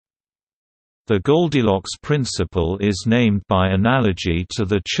The Goldilocks principle is named by analogy to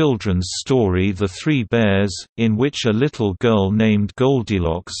the children's story The Three Bears, in which a little girl named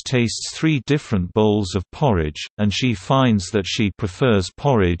Goldilocks tastes 3 different bowls of porridge, and she finds that she prefers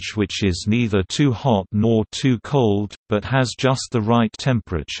porridge which is neither too hot nor too cold, but has just the right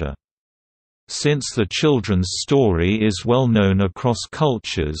temperature. Since the children's story is well known across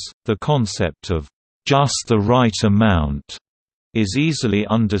cultures, the concept of just the right amount is easily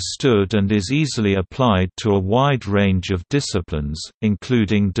understood and is easily applied to a wide range of disciplines,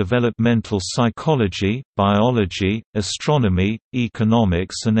 including developmental psychology, biology, astronomy,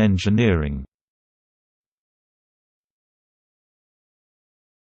 economics and engineering.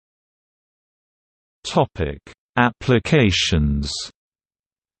 Applications.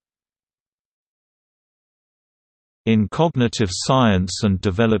 In cognitive science and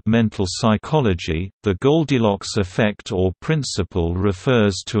developmental psychology, the Goldilocks effect or principle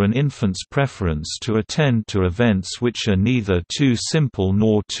refers to an infant's preference to attend to events which are neither too simple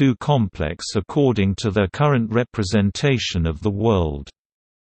nor too complex according to their current representation of the world.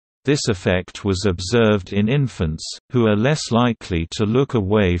 This effect was observed in infants, who are less likely to look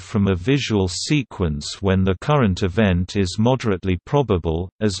away from a visual sequence when the current event is moderately probable,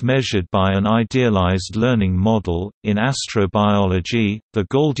 as measured by an idealized learning model. In astrobiology, the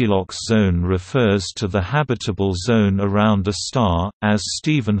Goldilocks zone refers to the habitable zone around a star. As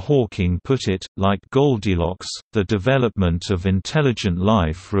Stephen Hawking put it, like Goldilocks, the development of intelligent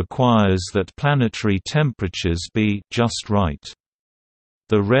life requires that planetary temperatures be just right.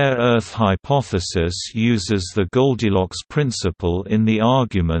 The rare Earth hypothesis uses the Goldilocks principle in the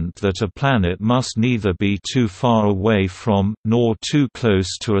argument that a planet must neither be too far away from, nor too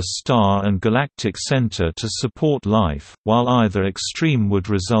close to a star and galactic center to support life, while either extreme would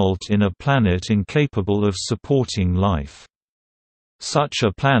result in a planet incapable of supporting life. Such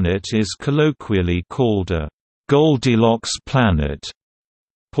a planet is colloquially called a Goldilocks planet.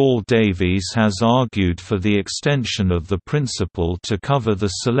 Paul Davies has argued for the extension of the principle to cover the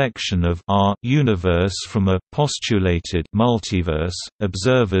selection of our universe from a postulated multiverse.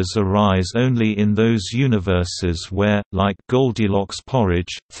 Observers arise only in those universes where, like Goldilocks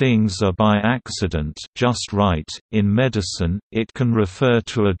porridge, things are by accident just right. In medicine, it can refer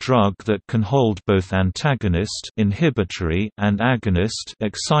to a drug that can hold both antagonist inhibitory and agonist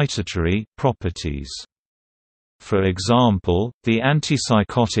excitatory properties. For example, the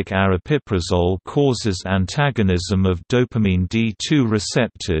antipsychotic aripiprazole causes antagonism of dopamine D2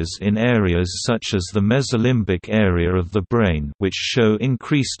 receptors in areas such as the mesolimbic area of the brain, which show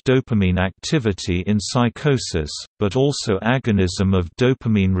increased dopamine activity in psychosis, but also agonism of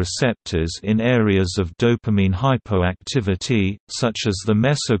dopamine receptors in areas of dopamine hypoactivity, such as the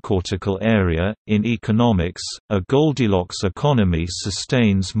mesocortical area. In economics, a Goldilocks economy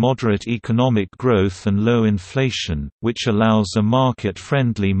sustains moderate economic growth and low inflation, which allows a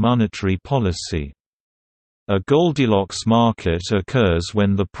market-friendly monetary policy. A Goldilocks market occurs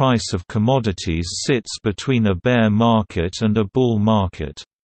when the price of commodities sits between a bear market and a bull market.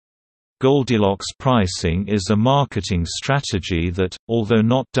 Goldilocks pricing is a marketing strategy that, although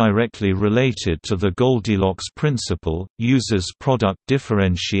not directly related to the Goldilocks principle, uses product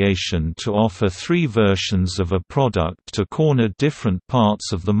differentiation to offer 3 versions of a product to corner different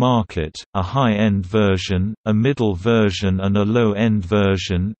parts of the market: a high-end version, a middle version and a low-end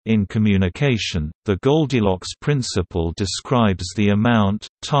version. In communication, the Goldilocks principle describes the amount,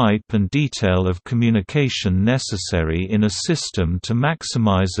 type and detail of communication necessary in a system to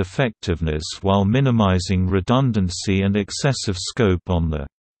maximize effectiveness while minimizing redundancy and excessive scope on the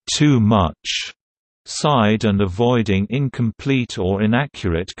too much side and avoiding incomplete or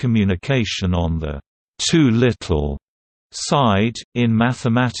inaccurate communication on the too little side. In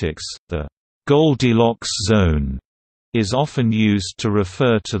mathematics, the Goldilocks zone is often used to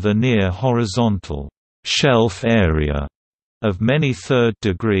refer to the near horizontal shelf area of many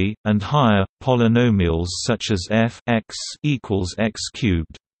third-degree, and higher, polynomials such as f(x) = x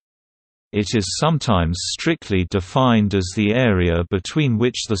cubed. It is sometimes strictly defined as the area between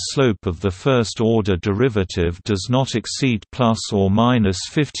which the slope of the first-order derivative does not exceed plus or minus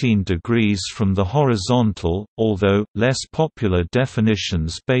 15 degrees from the horizontal, although, less popular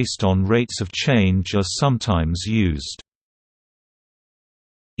definitions based on rates of change are sometimes used.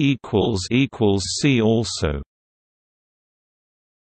 See also